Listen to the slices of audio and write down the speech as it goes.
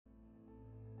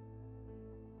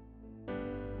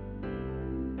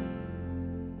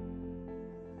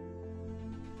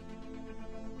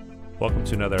Welcome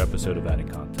to another episode of Adding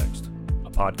Context,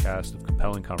 a podcast of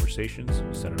compelling conversations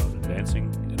centered on advancing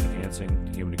and enhancing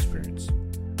the human experience.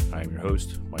 I am your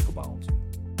host, Michael Bollins.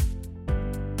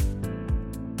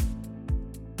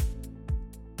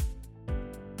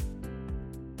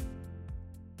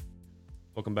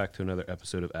 Welcome back to another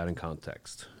episode of Adding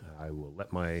Context. I will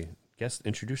let my guest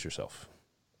introduce herself.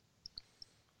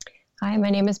 Hi,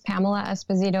 my name is Pamela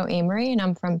Esposito Amory, and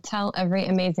I'm from Tell Every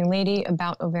Amazing Lady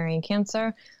About Ovarian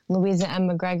Cancer, Louisa M.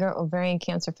 McGregor Ovarian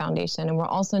Cancer Foundation, and we're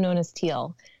also known as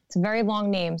TEAL. It's a very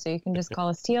long name, so you can just call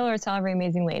us TEAL or Tell Every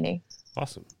Amazing Lady.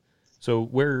 Awesome. So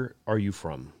where are you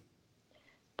from?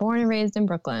 Born and raised in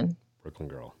Brooklyn. Brooklyn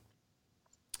girl.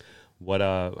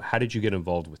 How did you get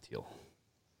involved with TEAL?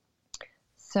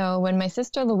 So when my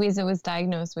sister Louisa was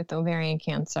diagnosed with ovarian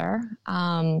cancer,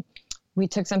 we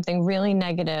took something really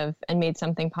negative and made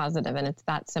something positive, and it's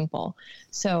that simple.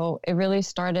 So it really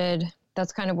started,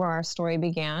 that's kind of where our story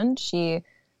began. She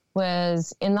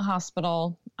was in the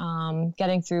hospital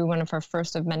getting through one of her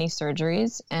first of many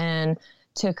surgeries, and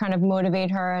to kind of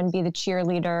motivate her and be the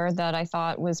cheerleader that I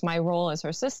thought was my role as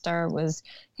her sister was,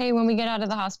 hey, when we get out of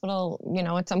the hospital,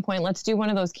 at some point, let's do one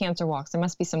of those cancer walks. There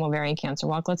must be some ovarian cancer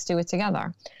walk. Let's do it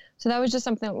together. So that was just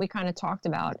something that we kind of talked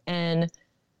about. And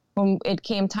when it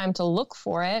came time to look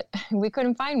for it, we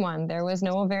couldn't find one. There was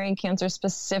no ovarian cancer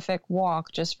specific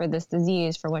walk just for this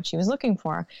disease for what she was looking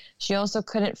for. She also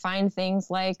couldn't find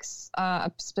things like a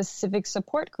specific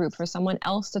support group for someone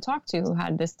else to talk to who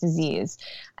had this disease.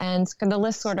 And the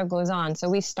list sort of goes on. So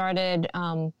we started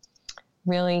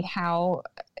really how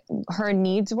her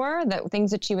needs were, that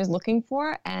things that she was looking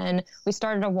for, and we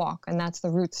started a walk, and that's the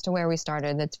roots to where we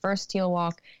started. That's first TEAL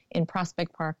walk in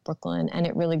Prospect Park, Brooklyn, and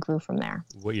it really grew from there.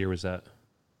 What year was that?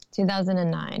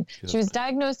 2009. She was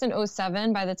diagnosed in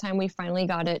 2007. By the time we finally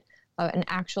got it, an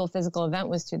actual physical event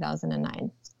was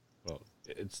 2009. Well,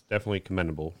 it's definitely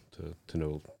commendable to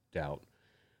no doubt.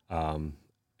 And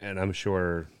I'm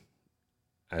sure,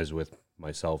 as with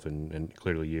myself and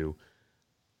clearly you,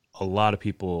 a lot of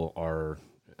people are,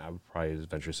 I would probably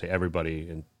venture to say everybody,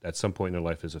 and at some point in their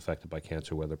life is affected by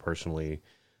cancer, whether personally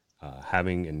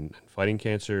having and fighting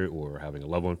cancer or having a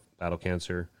loved one battle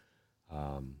cancer.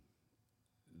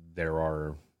 There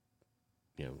are,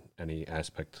 any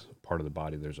part of the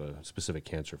body, there's a specific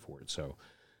cancer for it. So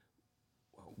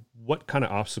what kind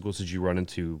of obstacles did you run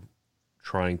into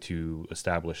trying to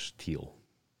establish TEAL?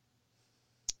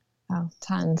 Oh,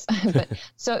 tons. But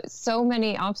so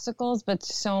many obstacles, but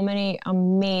so many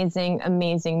amazing,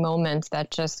 amazing moments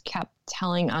that just kept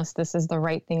telling us this is the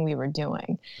right thing we were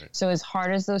doing. Right. So as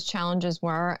hard as those challenges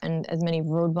were and as many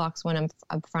roadblocks went in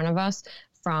front of us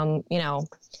from,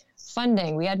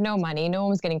 funding, we had no money, no one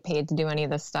was getting paid to do any of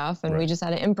this stuff. And we just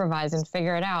had to improvise and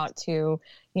figure it out to,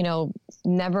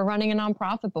 never running a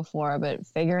nonprofit before, but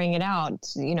figuring it out,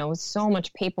 so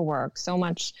much paperwork, so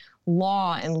much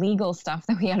law and legal stuff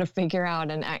that we had to figure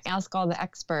out and ask all the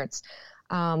experts.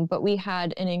 But we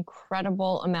had an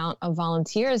incredible amount of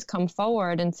volunteers come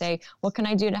forward and say, what can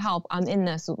I do to help? I'm in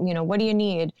this, what do you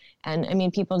need?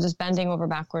 And people just bending over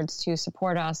backwards to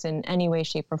support us in any way,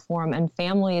 shape, or form, and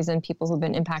families and people who've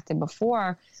been impacted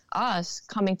before us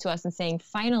coming to us and saying,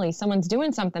 finally, someone's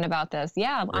doing something about this.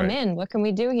 Yeah, I'm in. What can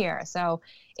we do here? So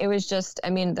it was just,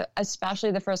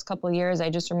 especially the first couple of years, I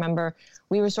just remember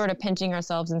we were sort of pinching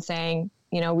ourselves and saying,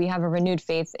 we have a renewed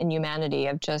faith in humanity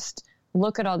of just,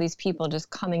 look at all these people just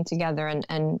coming together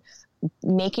and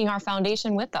making our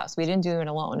foundation with us. We didn't do it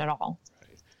alone at all.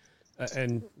 Right.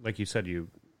 And like you said,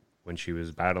 when she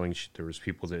was battling, there was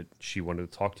people that she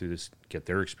wanted to talk to get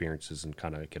their experiences and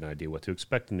kind of get an idea what to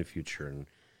expect in the future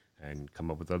and come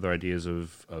up with other ideas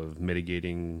of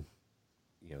mitigating,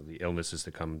 the illnesses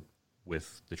that come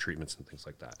with the treatments and things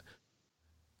like that.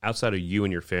 Outside of you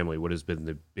and your family, what has been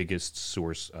the biggest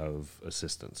source of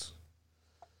assistance?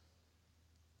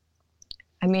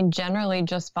 Generally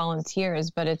just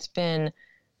volunteers, but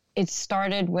it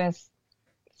started with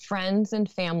friends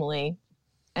and family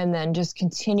and then just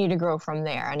continue to grow from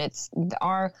there. And it's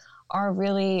our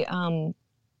really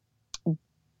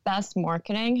best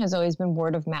marketing has always been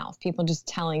word of mouth. People just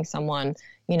telling someone,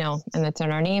 and it's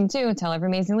in our name too, Tell Every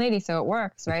Amazing Lady. So it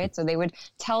works, right? So they would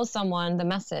tell someone the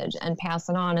message and pass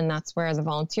it on. And that's where the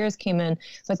volunteers came in.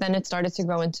 But then it started to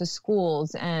grow into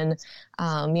schools and,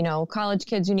 college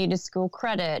kids who needed school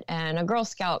credit and a Girl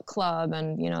Scout club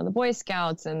and, the Boy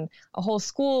Scouts and a whole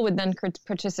school would then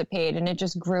participate. And it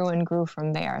just grew and grew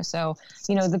from there. So,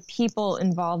 the people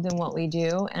involved in what we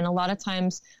do. And a lot of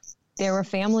times there were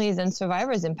families and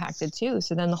survivors impacted too.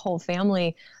 So then the whole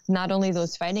family, not only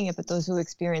those fighting it, but those who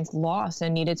experienced loss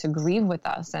and needed to grieve with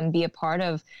us and be a part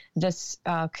of this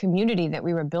community that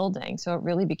we were building. So it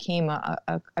really became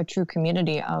a true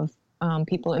community of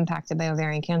people impacted by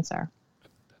ovarian cancer.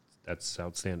 That's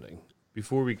outstanding.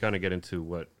 Before we kind of get into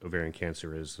what ovarian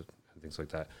cancer is and things like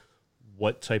that,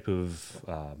 what type of,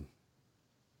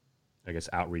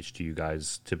 outreach do you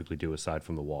guys typically do aside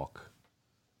from the walk?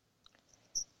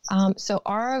 So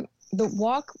the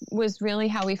walk was really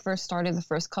how we first started the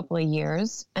first couple of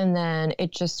years, and then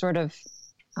it just sort of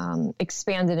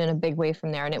expanded in a big way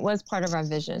from there. And it was part of our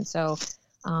vision. So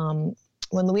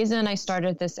when Louisa and I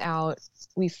started this out,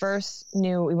 we first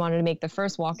knew we wanted to make the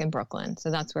first walk in Brooklyn. So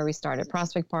that's where we started,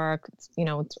 Prospect Park.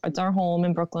 It's our home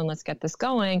in Brooklyn. Let's get this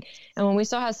going. And when we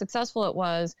saw how successful it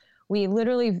was, we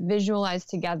literally visualized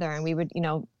together, and we would,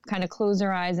 kind of close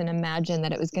our eyes and imagine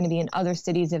that it was going to be in other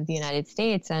cities of the United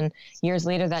States. And years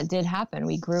later, that did happen.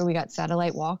 We grew, we got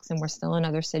satellite walks, and we're still in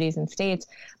other cities and states.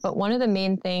 But one of the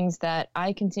main things that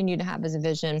I continue to have as a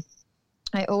vision,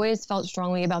 I always felt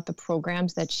strongly about the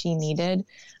programs that she needed.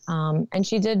 And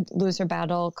she did lose her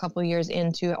battle a couple years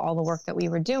into all the work that we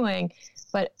were doing.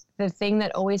 But the thing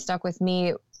that always stuck with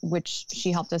me, which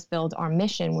she helped us build our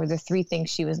mission, were the three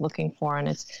things she was looking for. And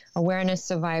it's awareness,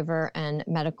 survivor, and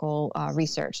medical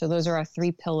research. So those are our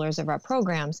three pillars of our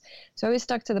programs. So I always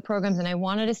stuck to the programs, and I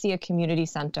wanted to see a community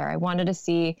center. I wanted to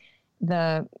see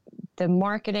the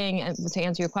marketing, and to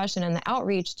answer your question, and the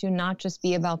outreach to not just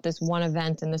be about this one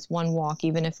event and this one walk,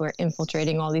 even if we're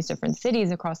infiltrating all these different cities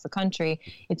across the country.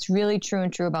 It's really true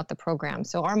about the program.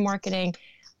 So our marketing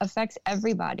affects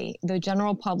everybody, the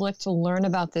general public, to learn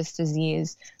about this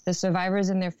disease, the survivors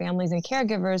and their families and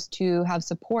caregivers to have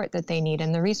support that they need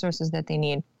and the resources that they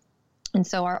need. And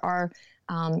so our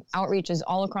outreach is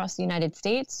all across the United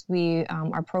States.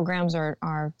 Our programs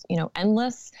are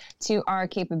endless to our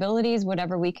capabilities,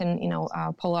 whatever we can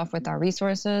pull off with our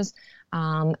resources.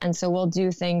 And so we'll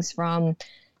do things from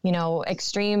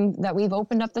extreme, that we've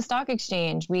opened up the stock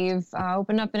exchange. We've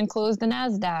opened up and closed the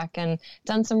NASDAQ and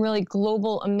done some really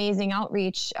global, amazing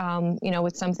outreach,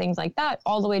 with some things like that,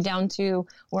 all the way down to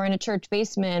we're in a church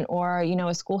basement or,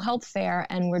 a school health fair,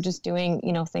 and we're just doing,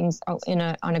 things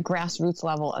on a grassroots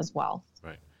level as well.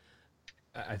 Right.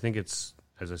 I think it's,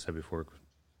 as I said before,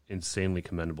 insanely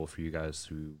commendable for you guys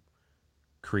to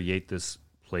create this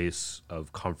place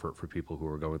of comfort for people who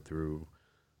are going through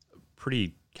a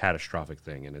pretty catastrophic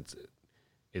thing. And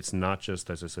it's not just,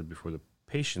 as I said before, the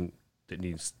patient that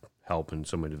needs help and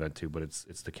someone to vent to, but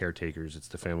it's the caretakers, it's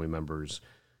the family members,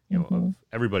 of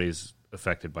everybody's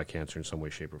affected by cancer in some way,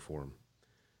 shape, or form.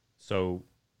 So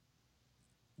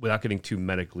without getting too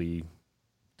medically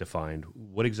defined,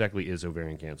 what exactly is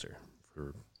ovarian cancer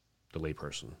for the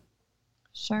layperson?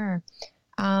 Sure.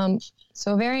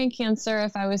 So ovarian cancer,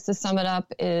 if I was to sum it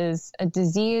up, is a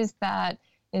disease that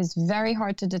is very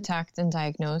hard to detect and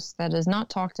diagnose, that is not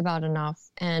talked about enough,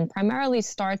 and primarily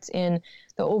starts in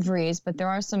the ovaries, but there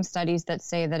are some studies that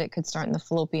say that it could start in the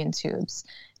fallopian tubes.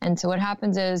 And so what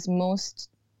happens is most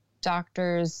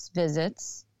doctors'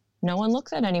 visits, no one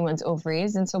looks at anyone's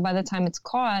ovaries, and so by the time it's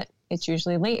caught, it's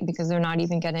usually late because they're not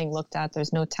even getting looked at.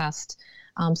 There's no test.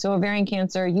 So ovarian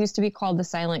cancer used to be called the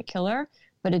silent killer,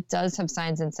 but it does have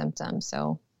signs and symptoms.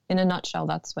 So in a nutshell,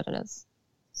 that's what it is.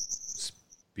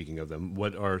 Speaking of them,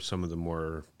 what are some of the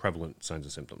more prevalent signs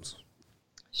and symptoms?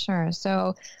 Sure.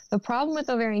 So the problem with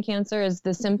ovarian cancer is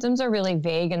the symptoms are really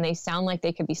vague and they sound like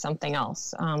they could be something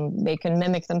else. They can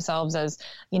mimic themselves as,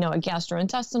 a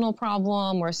gastrointestinal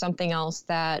problem or something else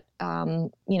that,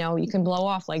 you can blow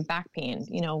off, like back pain.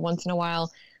 Once in a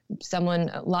while,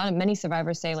 many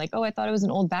survivors say like, oh, I thought it was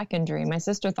an old back injury. My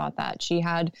sister thought that. She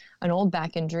had an old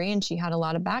back injury and she had a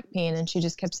lot of back pain, and she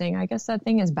just kept saying, I guess that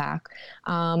thing is back.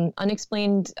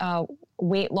 Unexplained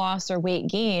weight loss or weight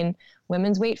gain.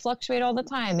 Women's weight fluctuate all the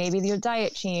time. Maybe your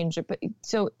diet changed.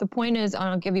 So the point is,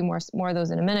 I'll give you more of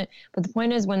those in a minute, but the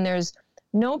point is, when there's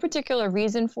no particular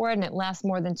reason for it and it lasts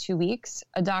more than 2 weeks,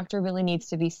 a doctor really needs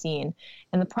to be seen.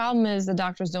 And the problem is the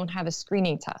doctors don't have a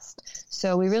screening test.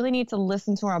 So we really need to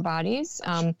listen to our bodies.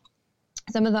 Some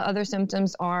of the other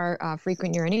symptoms are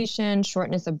frequent urination,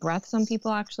 shortness of breath some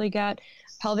people actually get,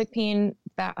 pelvic pain,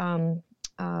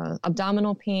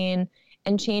 abdominal pain,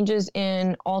 and changes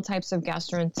in all types of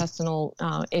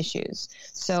gastrointestinal issues.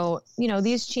 So,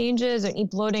 these changes, and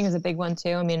bloating is a big one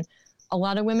too. I mean, a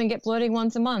lot of women get bloating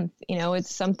once a month.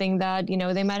 It's something that,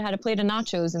 they might have had a plate of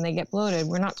nachos and they get bloated.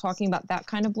 We're not talking about that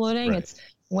kind of bloating. Right. It's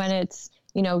when it's,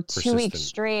 2 weeks Persistent.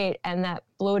 straight and that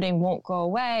bloating won't go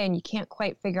away and you can't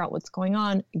quite figure out what's going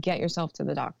on, get yourself to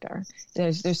the doctor.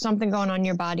 There's something going on in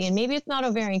your body, and maybe it's not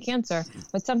ovarian cancer,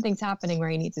 but something's happening where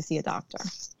you need to see a doctor.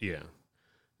 Yeah.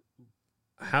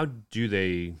 How do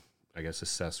they, I guess,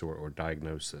 assess or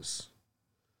diagnose this?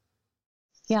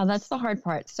 Yeah, that's the hard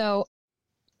part. So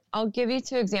I'll give you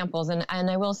two examples, and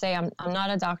I will say I'm not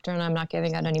a doctor and I'm not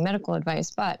giving out any medical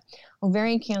advice, but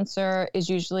ovarian cancer is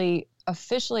usually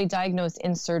officially diagnosed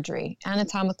in surgery,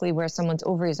 anatomically where someone's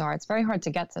ovaries are. It's very hard to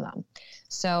get to them.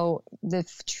 So the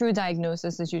true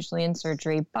diagnosis is usually in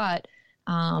surgery, but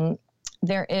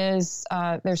there's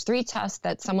 3 tests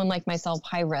that someone like myself,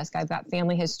 high risk, I've got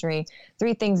family history,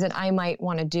 3 things that I might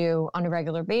want to do on a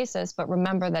regular basis, but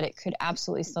remember that it could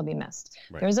absolutely still be missed.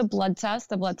 Right. There's a blood test.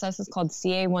 The blood test is called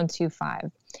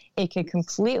CA125. It could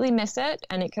completely miss it,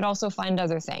 and it could also find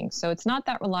other things. So it's not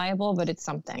that reliable, but it's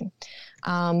something.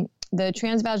 The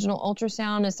transvaginal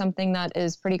ultrasound is something that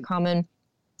is pretty common,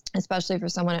 especially for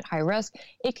someone at high risk.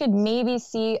 It could maybe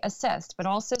see a cyst, but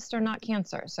all cysts are not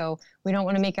cancer. So we don't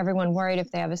want to make everyone worried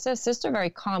if they have a cyst. Cysts are very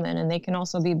common, and they can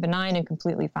also be benign and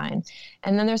completely fine.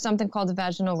 And then there's something called the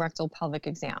vaginal rectal pelvic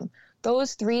exam.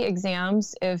 Those 3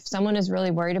 exams, if someone is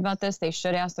really worried about this, they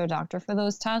should ask their doctor for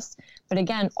those tests. But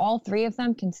again, all 3 of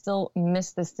them can still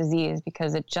miss this disease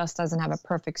because it just doesn't have a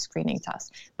perfect screening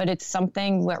test. But it's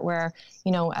something where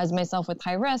as myself with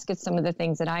high risk, it's some of the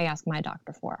things that I ask my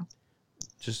doctor for.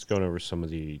 Just going over some of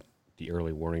the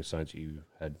early warning signs you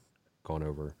had gone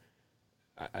over,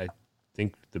 I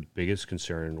think the biggest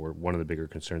concern, or one of the bigger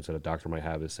concerns that a doctor might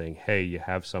have, is saying, hey, you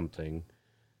have something,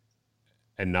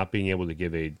 and not being able to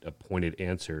give a pointed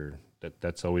answer.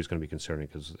 That's always going to be concerning,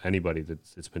 because anybody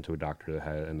that's been to a doctor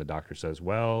and the doctor says,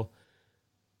 well,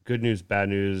 good news, bad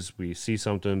news, we see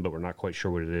something, but we're not quite sure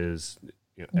what it is.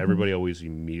 Everybody always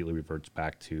immediately reverts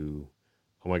back to,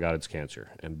 oh my God, it's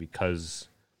cancer. And because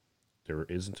there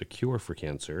isn't a cure for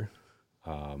cancer,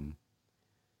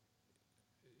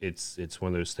 it's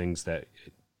one of those things that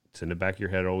it's in the back of your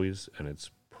head always, and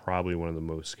it's probably one of the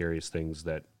most scariest things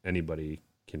that anybody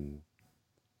can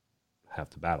have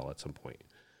to battle at some point.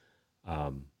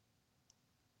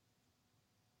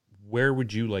 Where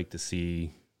would you like to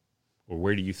see, or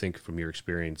where do you think, from your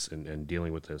experience and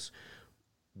dealing with this,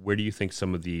 where do you think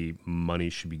some of the money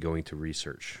should be going to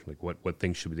research? Like what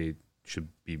things should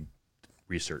be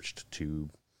researched to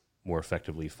more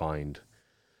effectively find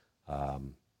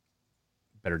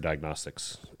better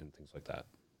diagnostics and things like that?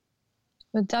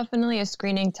 But definitely a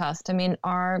screening test. I mean,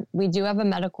 we do have a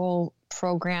medical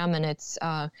program, and it's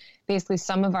basically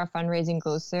some of our fundraising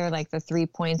goes there, like the 3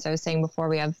 points I was saying before.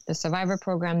 We have the survivor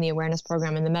program, the awareness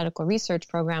program, and the medical research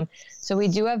program. So we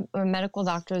do have medical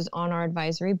doctors on our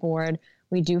advisory board.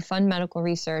 We do fund medical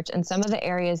research, and some of the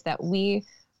areas that we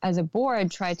as a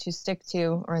board try to stick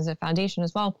to, or as a foundation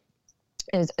as well,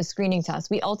 is a screening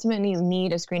test. We ultimately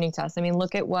need a screening test. I mean,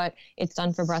 look at what it's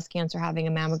done for breast cancer, having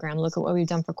a mammogram. Look at what we've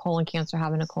done for colon cancer,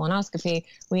 having a colonoscopy.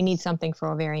 We need something for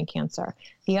ovarian cancer.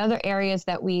 The other areas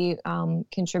that we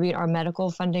contribute our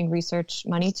medical funding research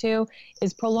money to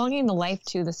is prolonging the life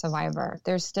to the survivor.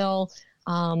 There's still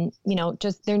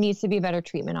just there needs to be better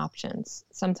treatment options.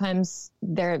 Sometimes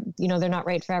they're not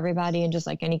right for everybody, and just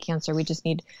like any cancer, we just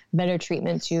need better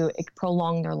treatment to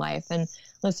prolong their life. And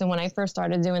listen, when I first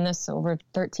started doing this over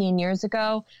 13 years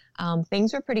ago,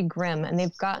 things were pretty grim, and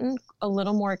they've gotten a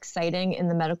little more exciting in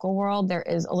the medical world. There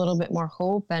is a little bit more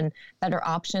hope and better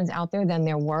options out there than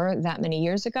there were that many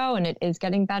years ago, and it is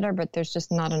getting better, but there's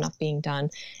just not enough being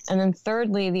done. And then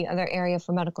thirdly, the other area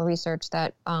for medical research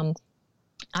that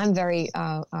I'm very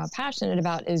passionate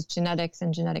about is genetics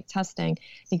and genetic testing,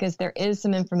 because there is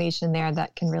some information there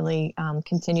that can really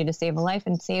continue to save a life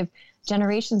and save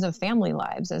generations of family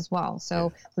lives as well.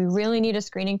 So we really need a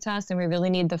screening test, and we really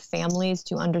need the families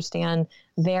to understand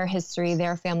their history,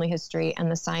 their family history,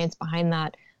 and the science behind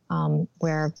that,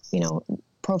 where,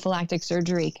 prophylactic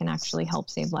surgery can actually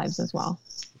help save lives as well.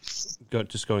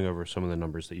 Just going over some of the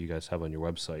numbers that you guys have on your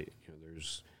website,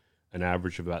 there's an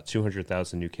average of about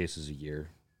 200,000 new cases a year.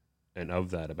 And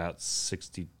of that, about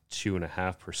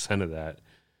 62.5% of that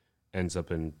ends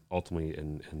up ultimately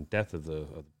in death of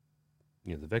the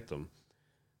victim,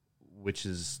 which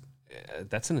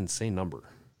that's an insane number.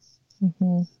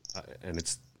 Mm-hmm. And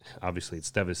it's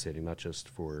devastating, not just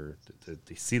to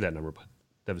see that number, but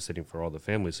devastating for all the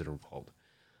families that are involved.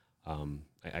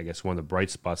 I guess one of the bright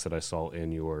spots that I saw in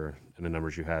the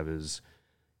numbers you have is,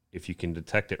 if you can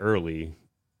detect it early,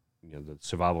 the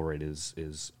survival rate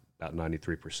is about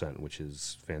 93%, which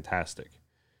is fantastic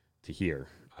to hear,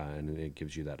 and it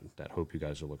gives you that hope you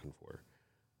guys are looking for.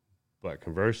 But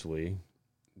conversely,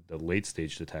 the late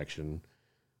stage detection,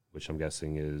 which I'm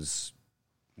guessing is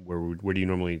where do you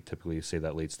normally typically say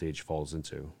that late stage falls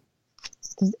into?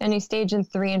 Any stage in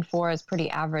 3 and 4 is pretty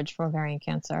average for ovarian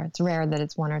cancer. It's rare that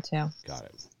it's 1 or 2. Got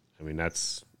it. I mean,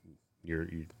 that's you're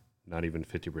not even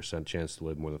 50% chance to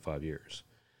live more than 5 years.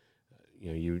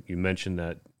 You mentioned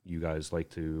that you guys like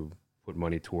to put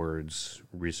money towards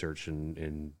research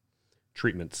and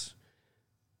treatments.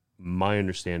 My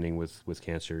understanding with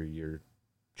cancer, your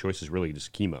choice is really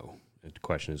just chemo. The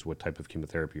question is what type of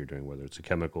chemotherapy you're doing, whether it's a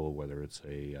chemical, whether it's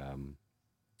a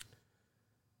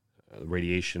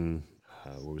radiation.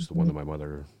 What was the one that my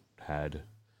mother had?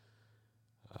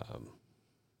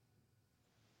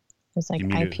 It's like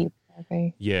IP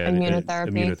therapy. Yeah. Immunotherapy.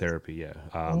 Immunotherapy, yeah.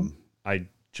 I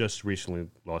just recently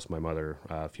lost my mother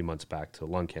a few months back to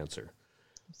lung cancer.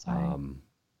 Sorry.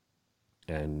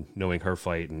 And knowing her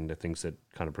fight and the things that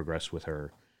kind of progressed with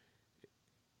her,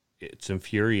 it's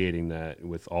infuriating that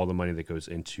with all the money that goes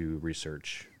into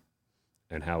research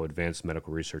and how advanced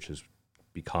medical research has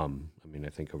become. I mean, I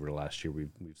think over the last year,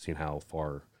 we've seen how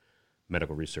far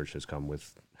medical research has come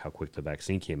with how quick the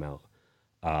vaccine came out.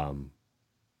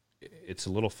 It's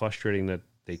a little frustrating that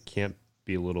they can't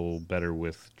be a little better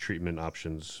with treatment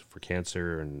options for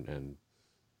cancer. And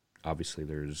obviously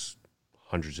there's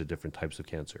hundreds of different types of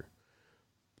cancer.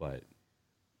 But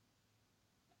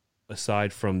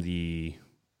aside from the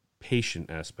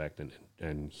patient aspect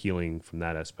and healing from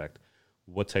that aspect,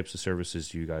 what types of services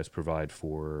do you guys provide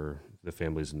for the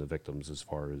families and the victims as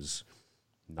far as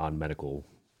non-medical?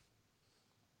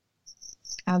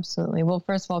 Absolutely. Well,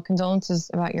 first of all, condolences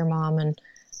about your mom. And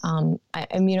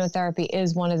immunotherapy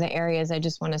is one of the areas I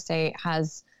just want to say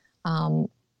has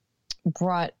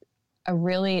brought a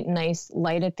really nice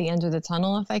light at the end of the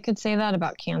tunnel, if I could say that,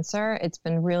 about cancer. It's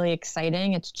been really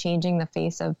exciting. It's changing the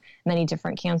face of many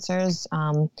different cancers.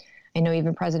 I know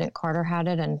even President Carter had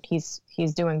it, and he's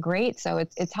doing great. So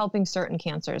it's helping certain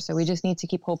cancers. So we just need to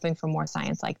keep hoping for more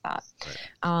science like that.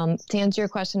 Right. To answer your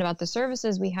question about the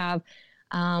services we have,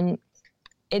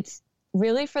 it's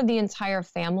really for the entire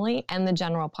family and the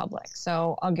general public.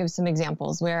 So I'll give some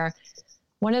examples where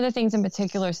one of the things in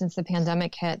particular since the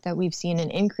pandemic hit that we've seen an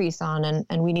increase on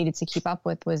and we needed to keep up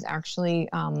with was actually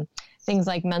things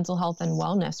like mental health and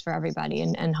wellness for everybody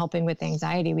and helping with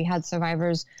anxiety. We had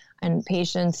survivors and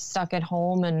patients stuck at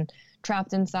home and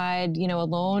trapped inside,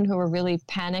 alone, who were really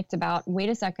panicked about, wait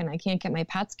a second, I can't get my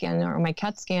PET scan or my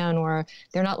CAT scan, or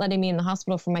they're not letting me in the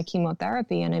hospital for my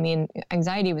chemotherapy. And I mean,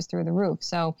 anxiety was through the roof.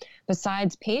 So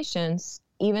besides patients,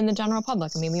 even the general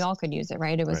public, I mean, we all could use it,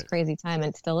 right? It was a crazy time and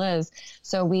it still is.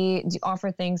 So we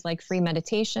offer things like free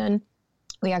meditation.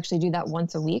 We actually do that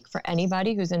once a week for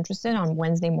anybody who's interested on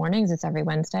Wednesday mornings. It's every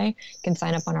Wednesday. You can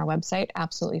sign up on our website,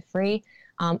 absolutely free.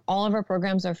 All of our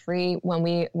programs are free. When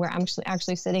we're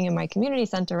actually sitting in my community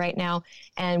center right now,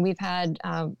 and we've had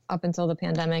up until the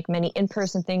pandemic many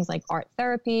in-person things like art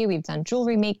therapy. We've done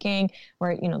jewelry making,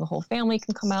 where the whole family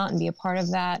can come out and be a part of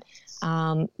that.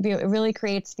 It really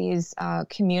creates these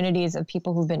communities of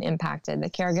people who've been impacted. The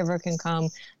caregiver can come,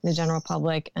 the general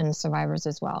public, and survivors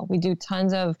as well. We do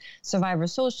tons of survivor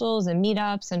socials and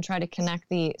meetups and try to connect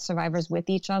the survivors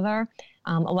with each other.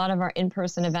 A lot of our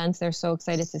in-person events, they're so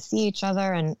excited to see each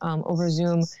other, and over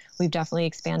Zoom, we've definitely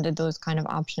expanded those kind of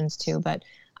options too. But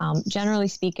generally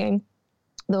speaking,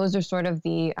 those are sort of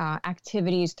the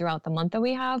activities throughout the month that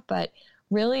we have. But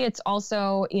really, it's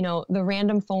also, the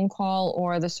random phone call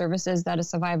or the services that a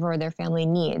survivor or their family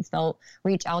needs. They'll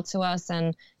reach out to us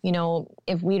and,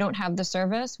 if we don't have the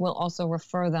service, we'll also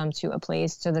refer them to a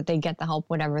place so that they get the help,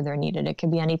 whatever they're needed. It could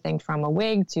be anything from a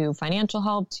wig to financial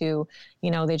help to,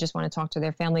 they just want to talk to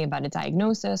their family about a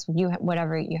diagnosis,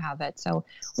 whatever you have it. So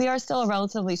we are still a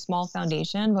relatively small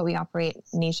foundation, but we operate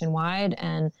nationwide.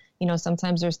 And,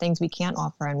 sometimes there's things we can't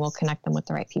offer, and we'll connect them with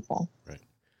the right people. Right.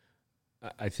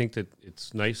 I think that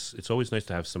it's nice. It's always nice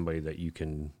to have somebody that you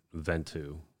can vent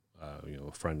to,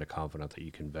 a friend, a confidant that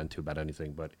you can vent to about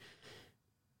anything. But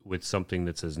with something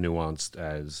that's as nuanced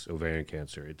as ovarian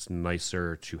cancer, it's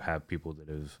nicer to have people that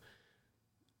have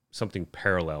something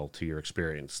parallel to your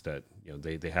experience, that,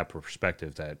 they have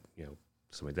perspective that,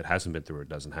 somebody that hasn't been through it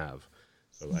doesn't have.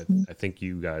 So I think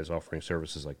you guys offering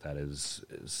services like that is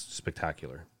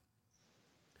spectacular.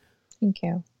 Thank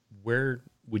you. Where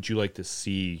would you like to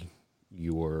see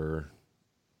your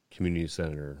community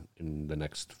center in the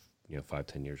next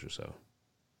 5-10 years or so?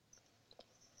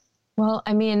 Well,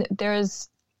 I mean, there's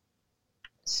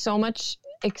so much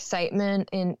excitement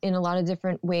in a lot of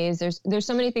different ways. There's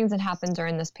so many things that happened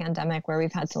during this pandemic where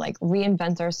we've had to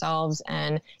reinvent ourselves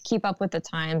and keep up with the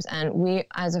times. And we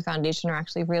as a foundation are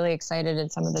actually really excited in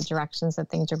some of the directions that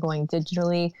things are going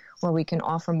digitally, where we can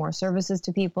offer more services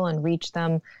to people and reach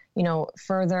them,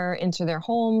 further into their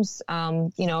homes,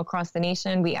 across the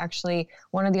nation. We actually,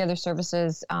 one of the other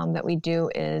services that we do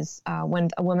is when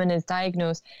a woman is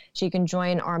diagnosed, she can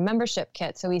join our membership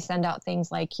kit. So we send out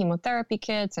things like chemotherapy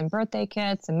kits and birthday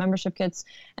kits and membership kits.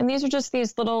 And these are just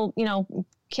these little,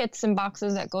 kits and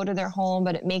boxes that go to their home,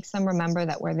 but it makes them remember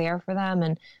that we're there for them.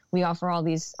 And we offer all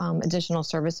these additional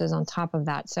services on top of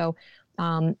that. So,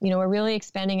 we're really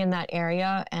expanding in that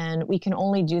area, and we can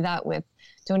only do that with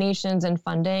donations and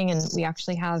funding. And we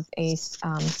actually have a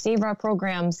Save Our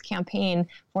Programs campaign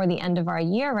for the end of our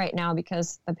year right now,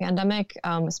 because the pandemic,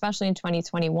 especially in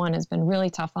 2021, has been really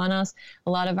tough on us.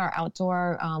 A lot of our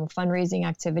outdoor fundraising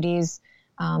activities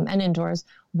and indoors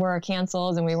were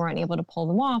canceled, and we weren't able to pull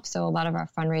them off. So a lot of our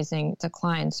fundraising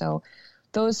declined. So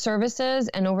those services,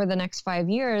 and over the next 5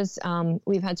 years,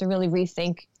 we've had to really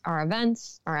rethink our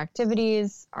events, our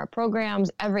activities, our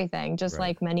programs, everything, just Right.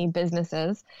 like many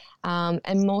businesses.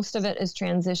 And most of it is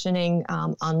transitioning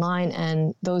online,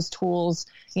 and those tools,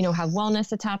 have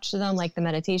wellness attached to them, like the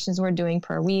meditations we're doing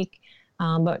per week.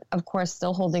 But of course,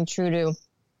 still holding true to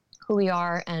who we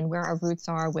are and where our roots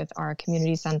are with our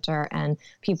community center. And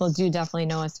people do definitely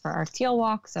know us for our Teal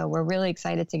Walk. So we're really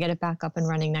excited to get it back up and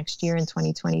running next year in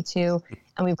 2022.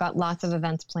 And we've got lots of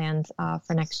events planned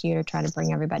for next year to try to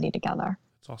bring everybody together.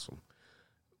 That's awesome.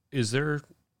 Is there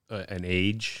an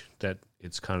age that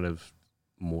it's kind of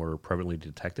more prevalently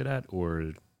detected at,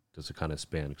 or does it kind of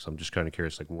span? Because I'm just kind of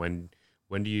curious, like when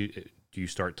do you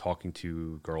start talking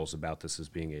to girls about this as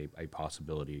being a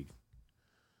possibility?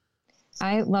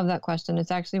 I love that question.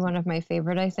 It's actually one of my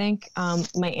favorite, I think.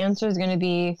 My answer is going to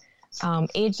be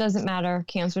age doesn't matter.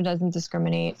 Cancer doesn't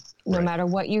discriminate. No Right. matter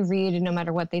what you read and no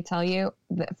matter what they tell you.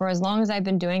 For as long as I've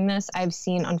been doing this, I've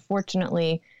seen,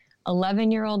 unfortunately,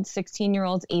 11-year-olds,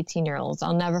 16-year-olds, 18-year-olds.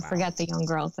 I'll never forget the young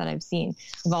girls that I've seen.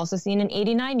 I've also seen an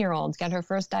 89-year-old get her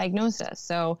first diagnosis.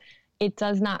 So it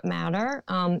does not matter.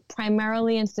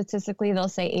 Primarily and statistically, they'll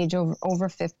say age over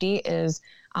 50 is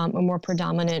a more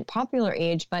predominant popular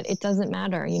age, but it doesn't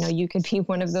matter. You could be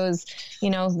one of those,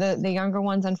 the younger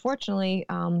ones, unfortunately,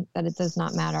 that it does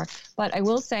not matter. But I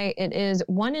will say it is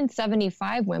 1 in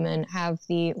 75 women have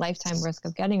the lifetime risk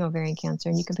of getting ovarian cancer.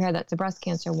 And you compare that to breast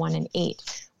cancer, 1 in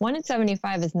 8. 1 in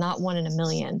 75 is not 1 in a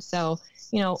million. So,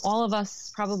 all of us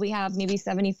probably have maybe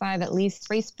 75 at least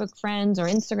Facebook friends or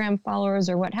Instagram followers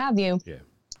or what have you. Yeah.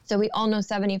 So we all know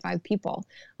 75 people.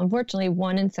 Unfortunately,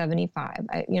 1 in 75.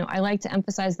 I like to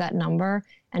emphasize that number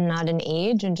and not an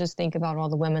age, and just think about all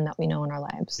the women that we know in our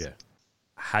lives. Yeah.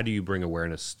 How do you bring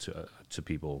awareness to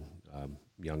people,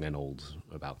 young and old,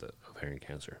 about the ovarian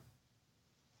cancer?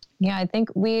 Yeah,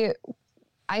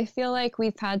 I feel like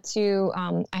we've had to,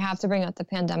 I have to bring up the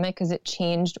pandemic because it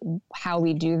changed how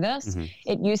we do this. Mm-hmm.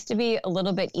 It used to be a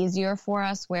little bit easier for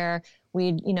us, where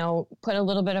we'd, put a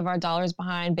little bit of our dollars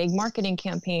behind big marketing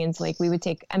campaigns. Like we would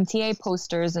take MTA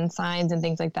posters and signs and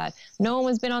things like that. No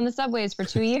one has been on the subways for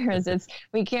 2 years.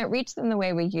 We can't reach them the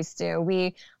way we used to.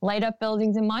 We light up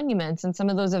buildings and monuments, and some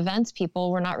of those events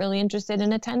people were not really interested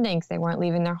in attending because they weren't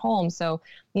leaving their homes. So,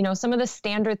 some of the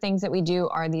standard things that we do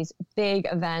are these big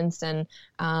events and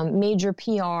major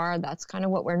PR. That's kind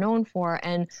of what we're known for.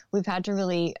 And we've had to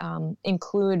really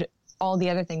include all the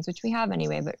other things, which we have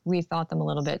anyway, but rethought them a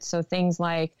little bit. So things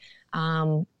like,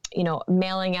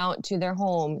 mailing out to their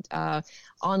home,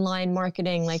 online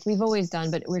marketing, like we've always done,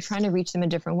 but we're trying to reach them in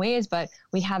different ways. But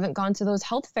we haven't gone to those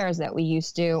health fairs that we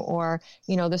used to, or,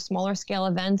 the smaller scale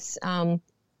events.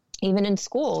 Even in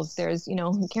schools, there's, you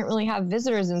can't really have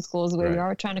visitors in schools. We Right.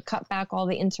 are trying to cut back all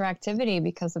the interactivity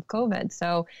because of COVID.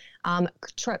 So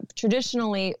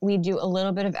traditionally, we do a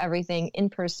little bit of everything in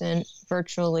person,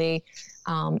 virtually,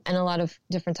 and a lot of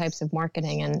different types of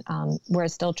marketing. And we're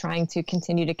still trying to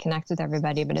continue to connect with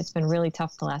everybody, but it's been really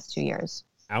tough the last 2 years.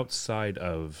 Outside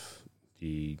of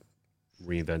the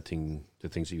reinventing the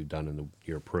things that you've done in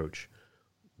your approach,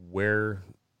 where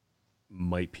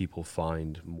might people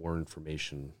find more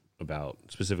information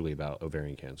specifically about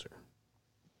ovarian cancer?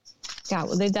 Yeah,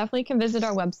 well, they definitely can visit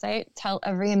our website,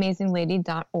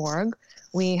 telleveryamazinglady.org.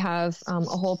 We have a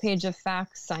whole page of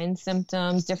facts, signs,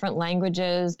 symptoms, different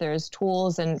languages. There's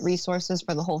tools and resources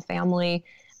for the whole family.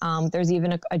 There's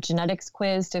even a genetics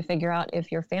quiz to figure out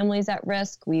if your family's at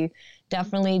risk. We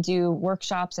definitely do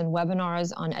workshops and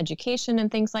webinars on education and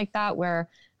things like that, where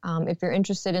if you're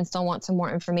interested and still want some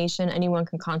more information, anyone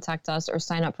can contact us or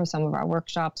sign up for some of our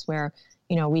workshops where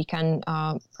we can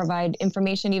provide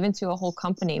information even to a whole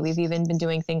company. We've even been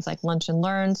doing things like lunch and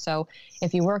learn. So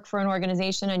if you work for an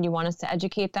organization and you want us to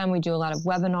educate them, we do a lot of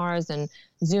webinars and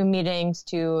Zoom meetings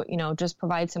to, just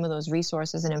provide some of those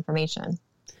resources and information.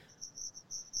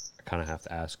 I kind of have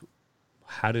to ask,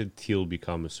 how did teal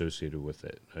become associated with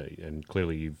it? And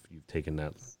clearly you've taken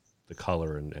the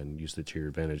color and used it to your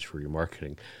advantage for your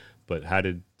marketing. But how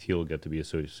did teal get to be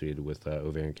associated with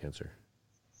ovarian cancer?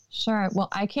 Sure. Well,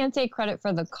 I can't take credit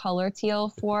for the color teal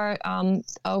for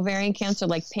ovarian cancer,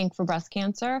 like pink for breast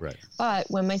cancer. Right. But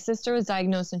when my sister was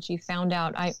diagnosed and she found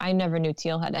out, I never knew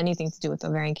teal had anything to do with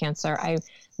ovarian cancer. I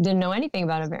didn't know anything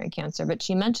about ovarian cancer, but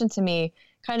she mentioned to me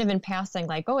kind of in passing,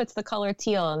 like, oh, it's the color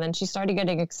teal. And then she started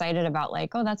getting excited about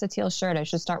like, oh, that's a teal shirt. I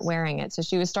should start wearing it. So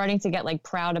she was starting to get like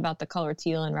proud about the color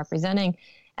teal and representing.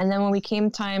 And then when we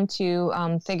came time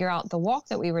to figure out the walk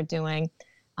that we were doing,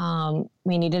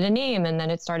 we needed a name, and then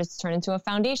it started to turn into a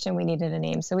foundation. We needed a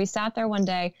name. So we sat there one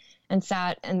day and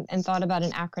sat and thought about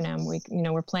an acronym.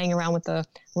 We're playing around with the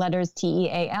letters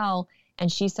TEAL,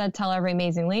 and she said, Tell Every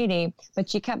Amazing Lady, but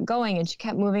she kept going and she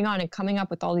kept moving on and coming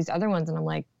up with all these other ones. And I'm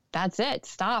like, that's it.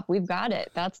 Stop. We've got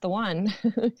it. That's the one.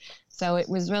 So it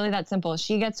was really that simple.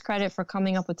 She gets credit for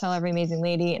coming up with Tell Every Amazing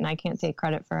Lady, and I can't take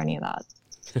credit for any of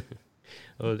that.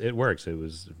 Well, it works. It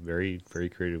was very, very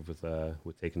creative with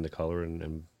taking the color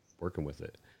and working with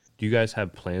it. Do you guys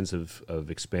have plans of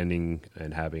expanding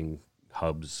and having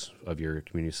hubs of your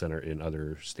community center in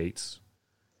other states?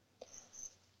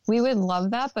 We would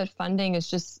love that, but funding is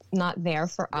just not there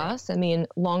for us. I mean,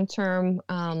 long term,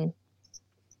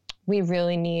 we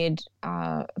really need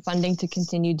funding to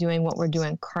continue doing what we're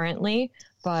doing currently.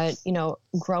 But,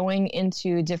 growing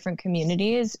into different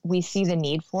communities, we see the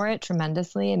need for it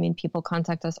tremendously. I mean, people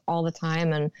contact us all the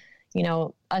time, and,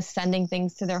 us sending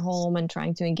things to their home and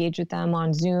trying to engage with them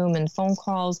on Zoom and phone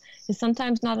calls is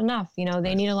sometimes not enough.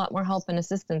 They need a lot more help and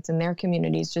assistance, and their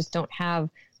communities just don't have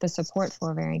the support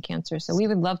for ovarian cancer. So we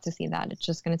would love to see that. It's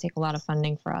just going to take a lot of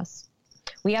funding for us.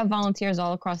 We have volunteers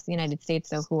all across the United States,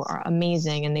 though, who are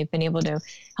amazing, and they've been able to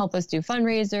help us do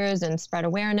fundraisers and spread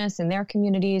awareness in their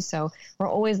communities. So we're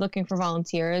always looking for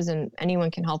volunteers, and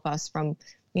anyone can help us from,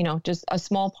 just a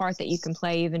small part that you can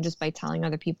play, even just by telling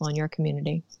other people in your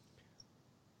community.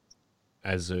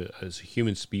 As a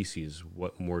human species,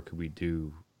 what more could we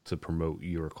do to promote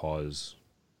your cause?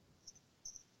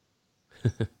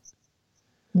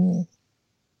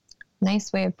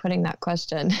 Nice way of putting that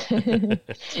question.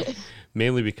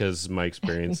 Mainly because my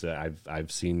experience,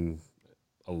 I've seen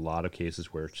a lot of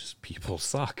cases where just people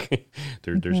suck.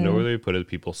 There's no way to put it.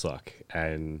 People suck,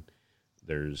 and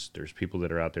there's people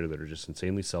that are out there that are just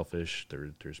insanely selfish.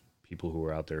 There's people who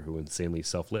are out there who are insanely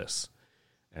selfless,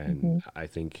 and I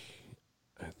think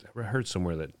I heard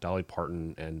somewhere that Dolly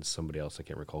Parton and somebody else, I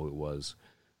can't recall who it was,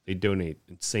 they donate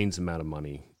insane amount of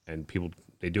money, and people,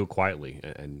 they do it quietly,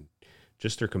 and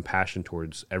just their compassion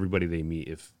towards everybody they meet.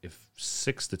 If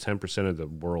 6 to 10% of the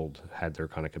world had their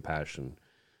kind of compassion,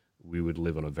 we would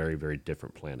live on a very, very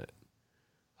different planet.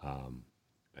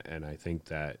 And I think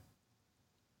that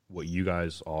what you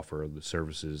guys offer, the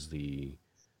services, the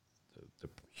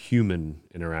human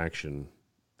interaction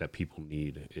that people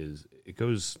need, it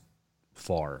goes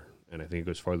far. And I think it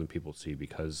goes farther than people see,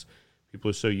 because people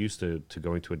are so used to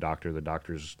going to a doctor. The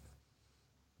doctors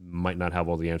might not have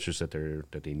all the answers that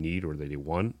they need or that they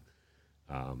want.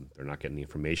 They're not getting the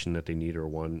information that they need or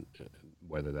want,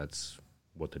 whether that's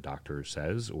what the doctor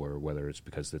says or whether it's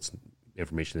because it's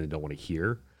information they don't want to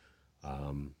hear.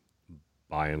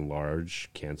 By and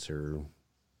large, cancer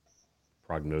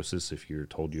prognosis, if you're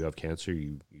told you have cancer,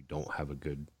 you don't have a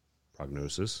good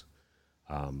prognosis.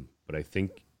 But I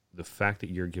think the fact that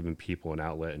you're giving people an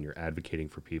outlet and you're advocating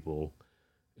for people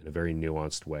in a very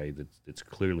nuanced way that's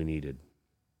clearly needed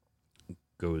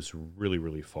goes really,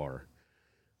 really far.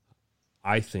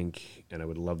 I think, and I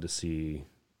would love to see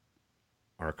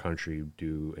our country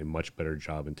do a much better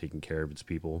job in taking care of its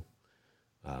people,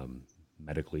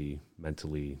 medically,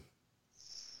 mentally,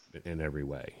 in every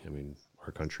way. I mean,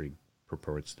 our country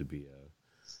purports to be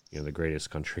the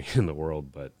greatest country in the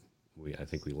world, but I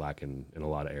think we lack in a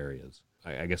lot of areas.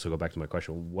 I guess I'll go back to my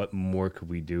question. What more could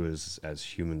we do as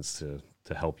humans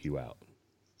to help you out?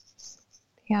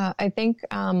 Yeah, I think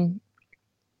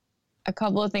a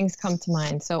couple of things come to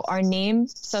mind. So our name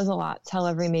says a lot. Tell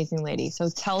Every Amazing Lady. So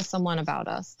tell someone about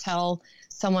us. Tell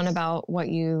someone about what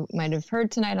you might have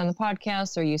heard tonight on the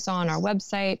podcast or you saw on our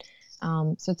website.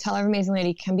 So Tell Every Amazing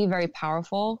Lady can be very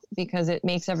powerful because it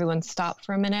makes everyone stop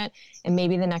for a minute. And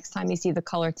maybe the next time you see the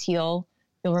color teal,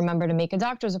 you'll remember to make a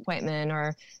doctor's appointment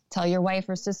or tell your wife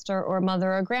or sister or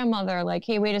mother or grandmother, like,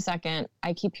 hey, wait a second,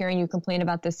 I keep hearing you complain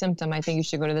about this symptom. I think you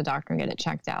should go to the doctor and get it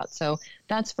checked out. So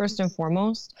that's first and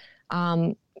foremost.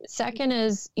 Second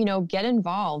is, get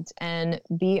involved and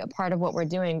be a part of what we're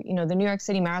doing. The New York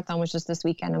City Marathon was just this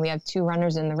weekend, and we have 2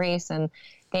 runners in the race, and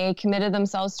they committed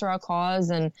themselves to our cause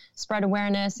and spread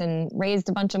awareness and raised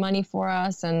a bunch of money for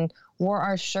us and wore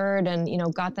our shirt and,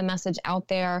 got the message out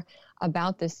there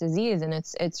about this disease. And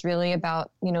it's really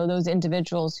about, those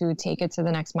individuals who take it to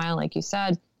the next mile, like you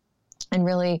said, and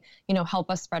really, help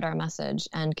us spread our message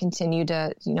and continue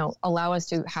to, allow us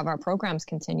to have our programs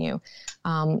continue.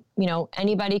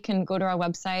 Anybody can go to our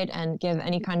website and give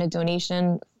any kind of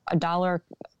donation, $1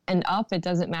 and up, it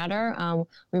doesn't matter.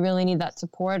 We really need that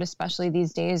support, especially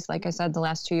these days. Like I said, the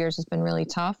last 2 years has been really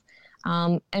tough.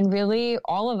 And really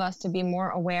all of us to be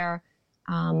more aware,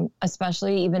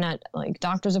 especially even at like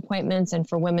doctor's appointments and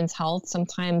for women's health.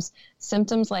 Sometimes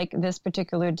symptoms like this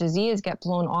particular disease get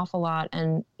blown off a lot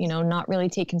and, not really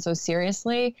taken so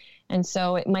seriously. And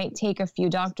so it might take a few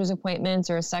doctor's appointments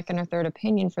or a second or third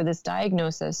opinion for this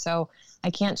diagnosis. So I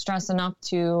can't stress enough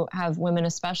to have women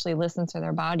especially listen to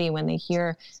their body when they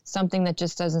hear something that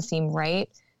just doesn't seem right.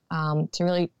 To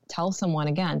really tell someone,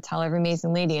 again, tell every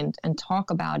amazing lady and talk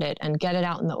about it and get it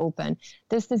out in the open.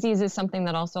 This disease is something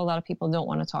that also a lot of people don't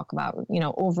want to talk about.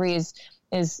 Ovaries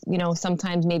is,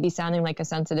 sometimes maybe sounding like a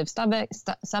sensitive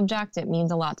subject. It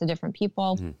means a lot to different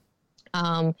people.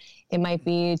 It might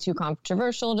be too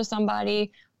controversial to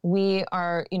somebody. We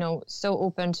are, so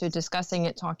open to discussing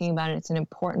it, talking about it. It's an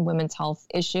important women's health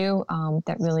issue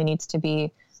that really needs to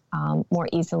be more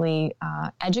easily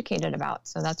educated about.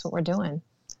 So that's what we're doing.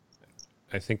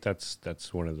 I think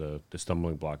that's one of the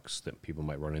stumbling blocks that people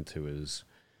might run into is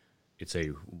it's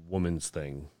a woman's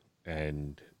thing,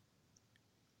 and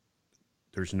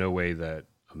there's no way that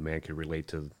a man could relate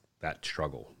to that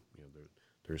struggle.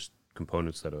 There's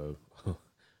components that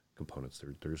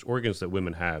there's organs that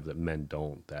women have that men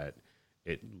don't, that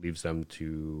it leaves them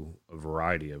to a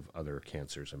variety of other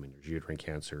cancers. I mean, there's uterine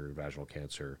cancer, vaginal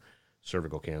cancer,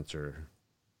 cervical cancer,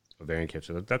 ovarian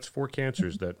cancer. That's 4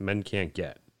 cancers that men can't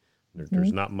get.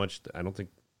 There's not much. I don't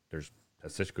think there's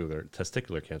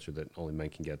testicular cancer that only men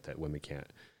can get that women can't.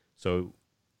 So,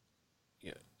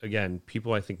 again,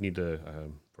 people I think need to,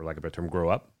 for lack of a better term, grow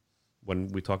up when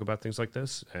we talk about things like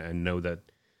this and know that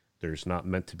there's not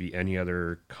meant to be any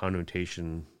other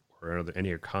connotation or any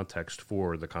other context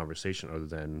for the conversation other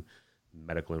than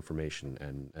medical information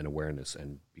and awareness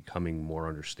and becoming more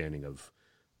understanding of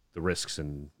the risks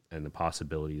and the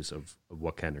possibilities of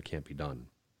what can or can't be done.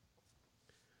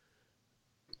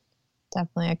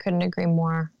 Definitely. I couldn't agree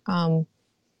more.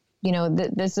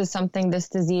 This is something, this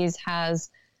disease has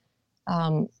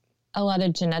a lot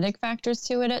of genetic factors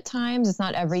to it at times. It's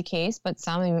not every case, but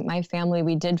some. In my family,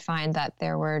 we did find that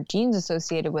there were genes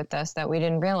associated with this that we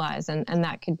didn't realize. And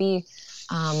that could be,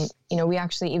 we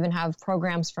actually even have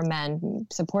programs for men,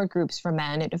 support groups for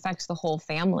men. It affects the whole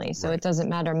family. So It doesn't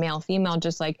matter male, female,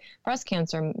 just like breast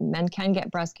cancer. Men can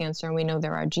get breast cancer, and we know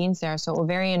there are genes there. So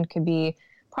ovarian could be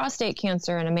prostate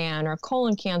cancer in a man or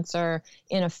colon cancer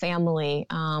in a family.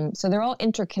 So they're all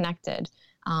interconnected.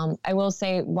 I will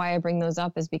say why I bring those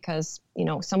up is because,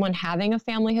 someone having a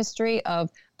family history of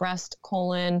breast,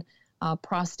 colon,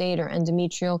 prostate, or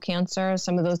endometrial cancer,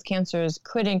 some of those cancers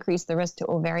could increase the risk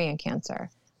to ovarian cancer.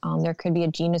 There could be a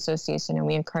gene association, and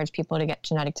we encourage people to get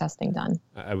genetic testing done.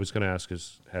 I was going to ask,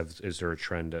 is there a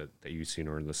trend that you've seen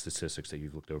or in the statistics that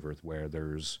you've looked over where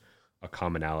there's a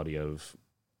commonality of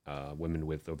women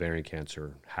with ovarian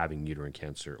cancer having uterine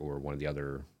cancer or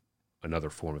another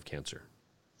form of cancer?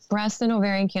 Breast and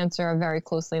ovarian cancer are very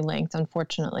closely linked,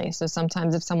 unfortunately. So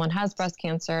sometimes if someone has breast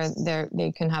cancer,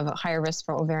 they can have a higher risk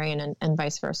for ovarian and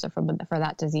vice versa for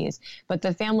that disease. But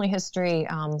the family history,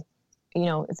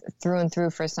 through and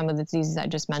through for some of the diseases I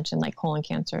just mentioned, like colon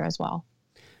cancer as well.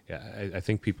 Yeah, I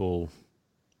think people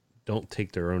don't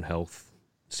take their own health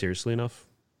seriously enough.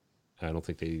 I don't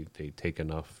think they take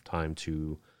enough time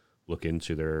to look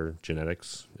into their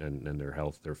genetics and their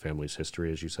health, their family's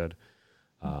history, as you said.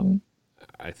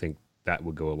 I think that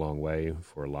would go a long way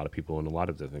for a lot of people and a lot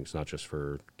of the things, not just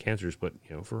for cancers, but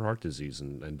for heart disease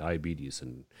and diabetes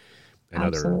and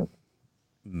other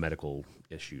medical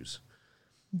issues.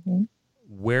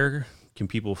 Where can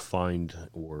people find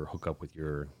or hook up with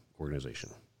your organization?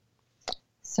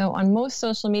 So on most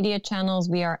social media channels,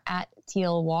 we are at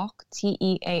Teal Walk,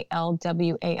 TEALWALK,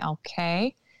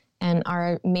 and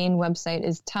our main website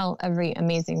is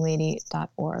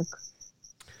telleveryamazinglady.org.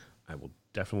 I will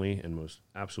definitely and most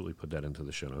absolutely put that into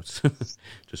the show notes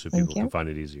just so people can find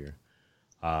it easier.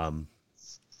 I'm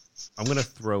going to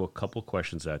throw a couple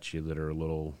questions at you that are a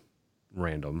little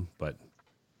random, but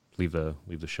leave the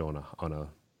show on a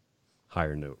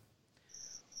higher note.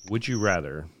 Would you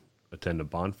rather attend a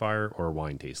bonfire or a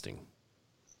wine tasting?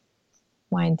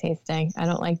 Wine tasting. I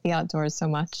don't like the outdoors so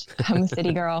much. I'm a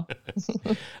city girl.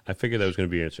 I figured that was going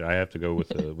to be an answer. I have to go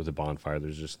with a bonfire.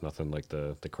 There's just nothing like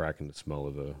the crack and the smell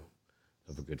of a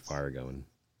good fire going.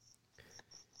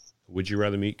 Would you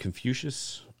rather meet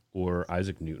Confucius or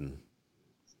Isaac Newton?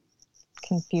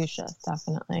 Confucius,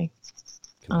 definitely.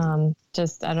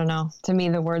 Just, I don't know. To me,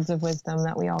 the words of wisdom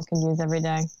that we all can use every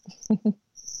day.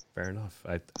 Fair enough.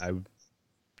 I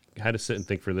had to sit and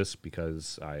think for this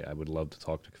because I would love to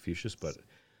talk to Confucius, but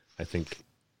I think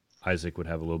Isaac would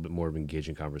have a little bit more of an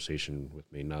engaging conversation with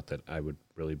me. Not that I would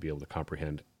really be able to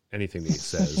comprehend anything that he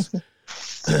says,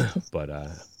 but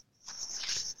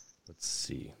let's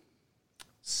see.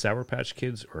 Sour Patch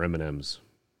Kids or M&Ms?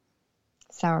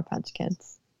 Sour Patch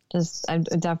Kids. I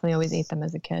definitely always ate them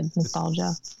as a kid.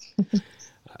 Nostalgia.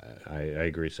 I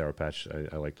agree. Sour Patch.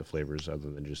 I like the flavors other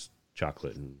than just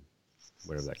chocolate and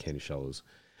whatever that candy shell is.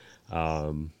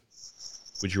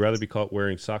 Would you rather be caught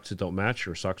wearing socks that don't match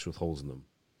or socks with holes in them?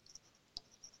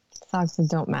 Socks that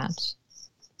don't match.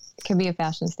 Could be a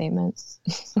fashion statement.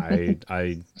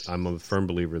 I'm a firm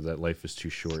believer that life is too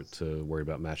short to worry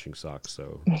about matching socks.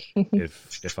 So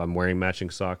if I'm wearing matching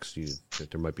socks,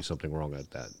 there might be something wrong at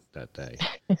that day.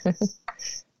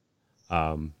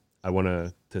 I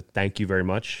want to thank you very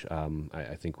much.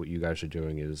 I think what you guys are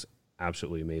doing is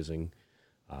absolutely amazing.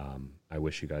 I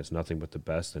wish you guys nothing but the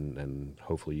best, and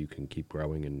hopefully you can keep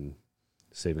growing and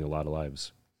saving a lot of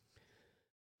lives.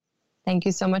 Thank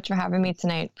you so much for having me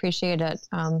tonight. Appreciate it.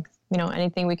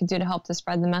 Anything we could do to help to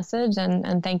spread the message,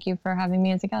 and thank you for having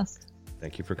me as a guest.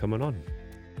 Thank you for coming on.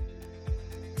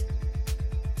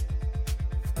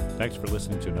 Thanks for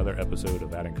listening to another episode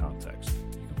of Adding Context.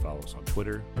 You can follow us on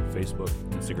Twitter, Facebook,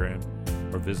 Instagram,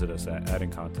 or visit us at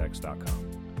addingcontext.com.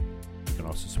 You can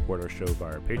also support our show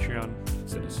via our Patreon and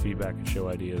send us feedback and show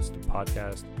ideas to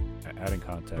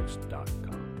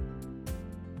podcast@addingcontext.com.